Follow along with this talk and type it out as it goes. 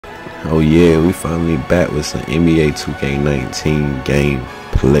Oh yeah, we finally back with some NBA 2K19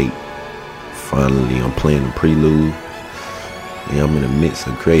 gameplay. Finally, I'm playing the prelude. Yeah, I'm in the midst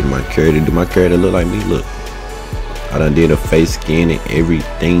of creating my character. Do my character look like me? Look, I done did a face skin and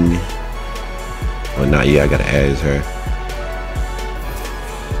everything. Oh, not yet. I gotta add her.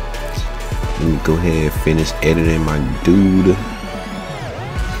 Let me go ahead and finish editing my dude.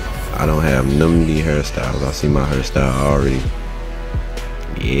 I don't have none of these hairstyles. I see my hairstyle already.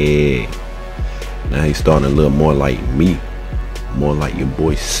 Yeah. Now he's starting to look more like me. More like your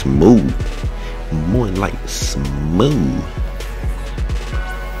boy Smooth. More like Smooth.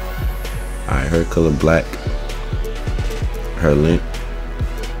 Alright, her color black. Her length.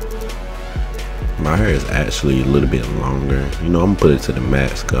 My hair is actually a little bit longer. You know, I'm gonna put it to the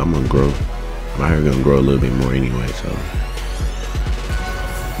max because I'm gonna grow. My hair gonna grow a little bit more anyway, so.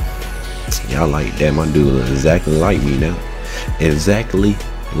 Y'all like that. My dude looks exactly like me now. Exactly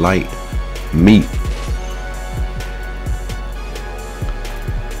like me.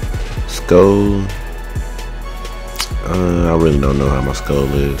 Skull. I really don't know how my skull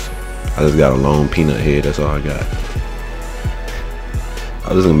is. I just got a long peanut head. That's all I got.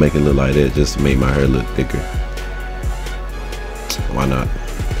 I'm just gonna make it look like that just to make my hair look thicker. Why not?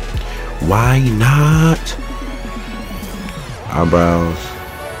 Why not? Eyebrows.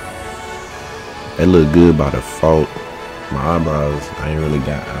 They look good by default. My eyebrows, I ain't really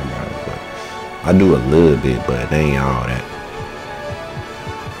got eyebrows, but I do a little bit, but they ain't all that.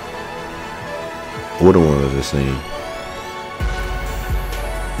 What the one was just saying?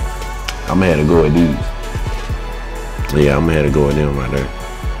 I'm gonna have to go with these. Yeah, I'm gonna have to go with them right there.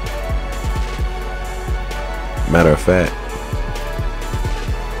 Matter of fact,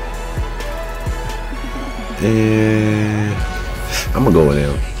 I'm gonna go with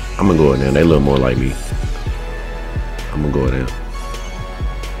them. I'm gonna go with them. They look more like me. I'm gonna go with them.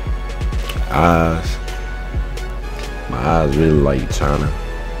 Eyes. My eyes really like China.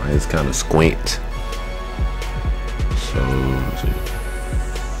 My eyes kind of squint. So, let's see.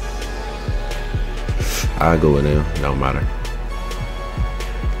 I'll go with them. Don't matter.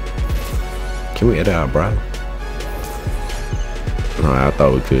 Can we edit our brow? No, I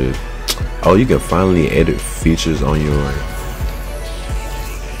thought we could. Oh, you can finally edit features on your.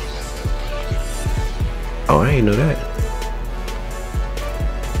 Oh, I ain't know that.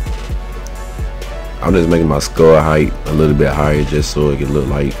 I'm just making my skull height a little bit higher just so it can look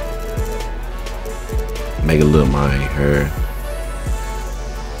like, make it look my hair.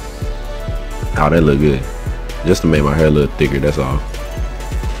 Oh, that look good. Just to make my hair look thicker, that's all.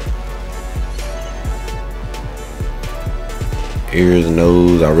 Ears,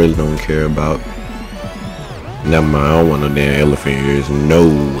 nose, I really don't care about. Never mind, I don't want no damn elephant ears.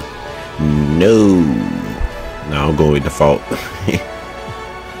 No. No. Nah, I'll go with default.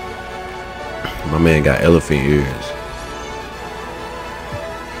 My man got elephant ears.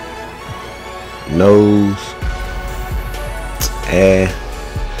 Nose.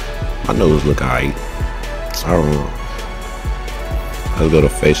 My nose look alright. I don't know. Let's go to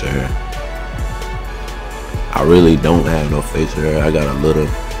facial hair. I really don't have no facial hair. I got a little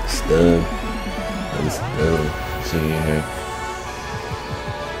stub. Chin hair.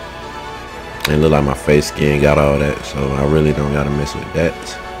 And look like my face skin got all that, so I really don't gotta mess with that.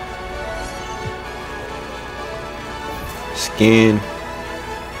 Skin.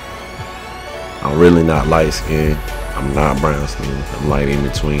 I'm really not light skin. I'm not brown skin. I'm light in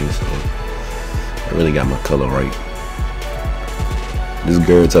between, so I really got my color right. This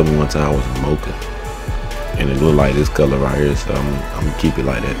girl told me one time I was a mocha, and it looked like this color right here, so I'm gonna keep it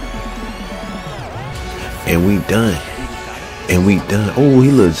like that. And we done. And we done. Oh,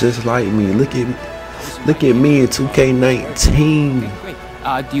 he looks just like me. Look at me in 2K19.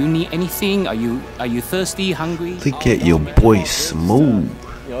 Do you need anything? Are you thirsty, hungry? Look at your boy Smooth.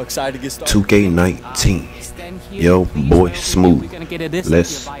 2K19. Yo, boy Smooth.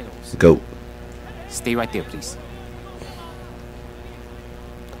 Let's go. Stay right there, please.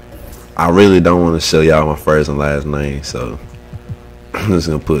 I really don't want to show y'all my first and last name, so I'm just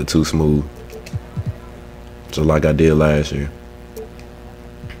gonna put Too Smooth. Just like I did last year.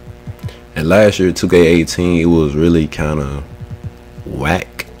 And last year, 2K18, it was really kind of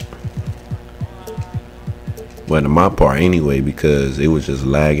whack. Well, on my part anyway, because it was just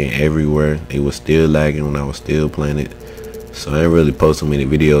lagging everywhere. It was still lagging when I was still playing it. So I ain't really posting many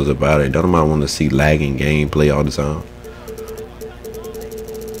videos about it. Don't nobody want to see lagging gameplay all the time.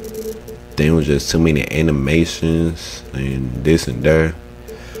 There was just too many animations and this and that.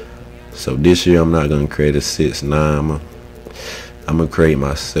 So this year I'm not gonna create a 6'9". I'm gonna create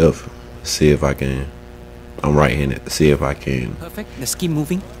myself. See if I can. I'm right-handed. See if I can. Perfect. Let's keep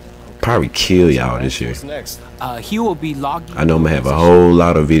moving. probably kill y'all this year. What's next? He will be logging. I know I'm gonna have a whole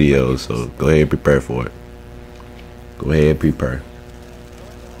lot of videos, so go ahead and prepare for it. Go ahead and prepare.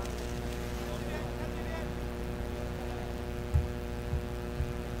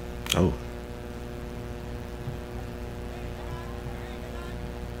 Oh.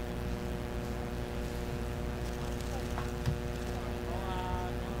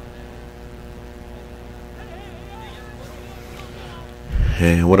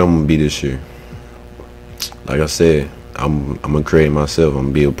 And what I'm gonna be this year? Like I said, I'm gonna create myself. I'm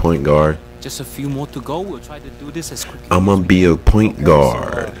gonna be a point guard. Just a few more to go. We'll try to do this as quickly. I'm gonna be a point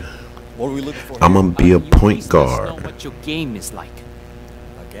guard. What are we looking for? I'm gonna be a You point please let us know guard. what your game is like.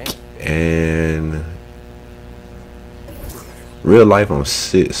 Okay. And real life, I'm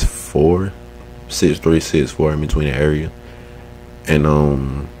 6'4", 6'3", 6'4" in between the area.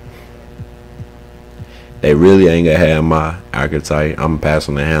 And they really ain't gonna have my archetype. I'm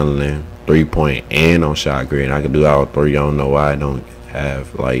passing and handling, 3-point, and on shot creating. I can do all three. I don't know why I don't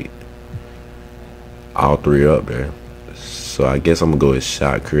have like all three up there. So I guess I'm gonna go with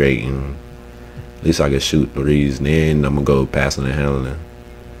shot creating. At least I can shoot threes. And then I'm gonna go passing and handling.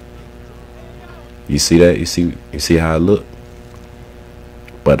 You see that? You see how I look?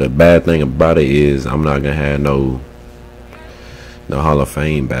 But the bad thing about it is I'm not gonna have no Hall of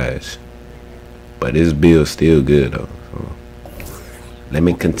Fame badge. But this build's still good though. So let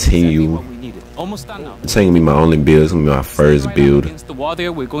me continue. What we needed. Almost done now. It's ain't gonna be my only build. It's gonna be my first Right build. against the wall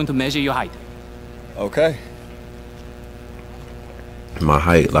there, we're going to measure your height. Okay. My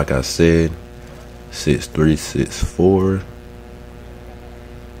height, like I said, 6'3", 6'4".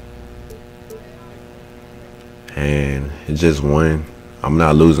 And it's just one. I'm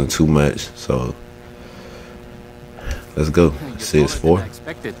not losing too much, so let's go. You're taller than I 6'4".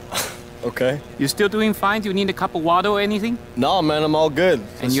 expected. Okay. You still doing fine? Do you need a cup of water or anything? No, man, I'm all good.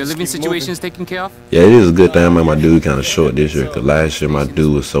 And Let's your just living keep situation's taken care of? Yeah, it is a good thing, man. My dude kind of short this year, because last year my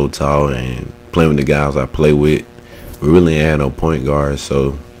dude was so tall, and playing with the guys I play with, we really ain't had no point guards,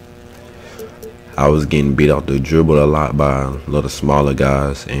 so I was getting beat off the dribble a lot by a lot of smaller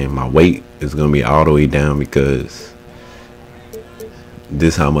guys, and my weight is gonna be all the way down because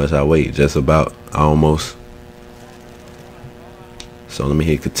this how much I weigh, just about, almost. So let me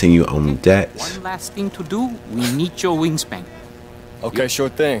hit continue on that. One last thing to do. We need your wingspan. Okay, sure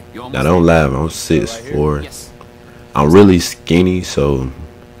thing. You're Now almost don't there. laugh, I'm 6'4". Yes. I'm really skinny, so,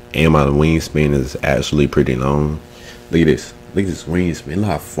 and my wingspan is actually pretty long. Look at this. Look at this wingspan. Look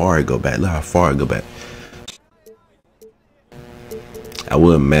how far it go back. Look how far it go back. I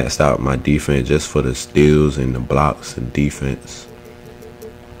would have maxed out my defense just for the steals and the blocks and defense,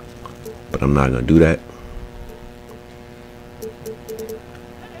 but I'm not gonna do that.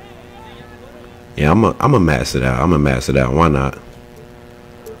 Yeah, I'm a max it out. I'm gonna max it out. Why not?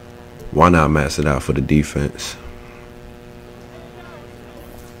 Why not max it out for the defense?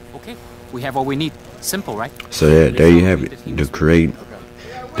 Okay. We have what we need. Simple, right? So yeah, there you have it.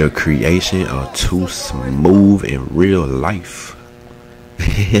 The creation of Too Smooth in real life.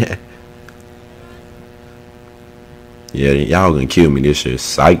 Yeah, y'all gonna kill me this year.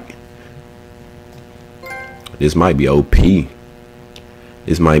 Psych. This might be OP.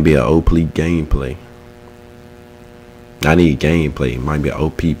 This might be an OP gameplay. I need gameplay. It might be an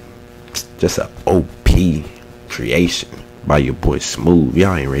OP. Just an OP creation by your boy Smooth.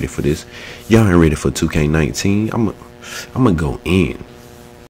 Y'all ain't ready for this. Y'all ain't ready for 2K19. I'm gonna go in.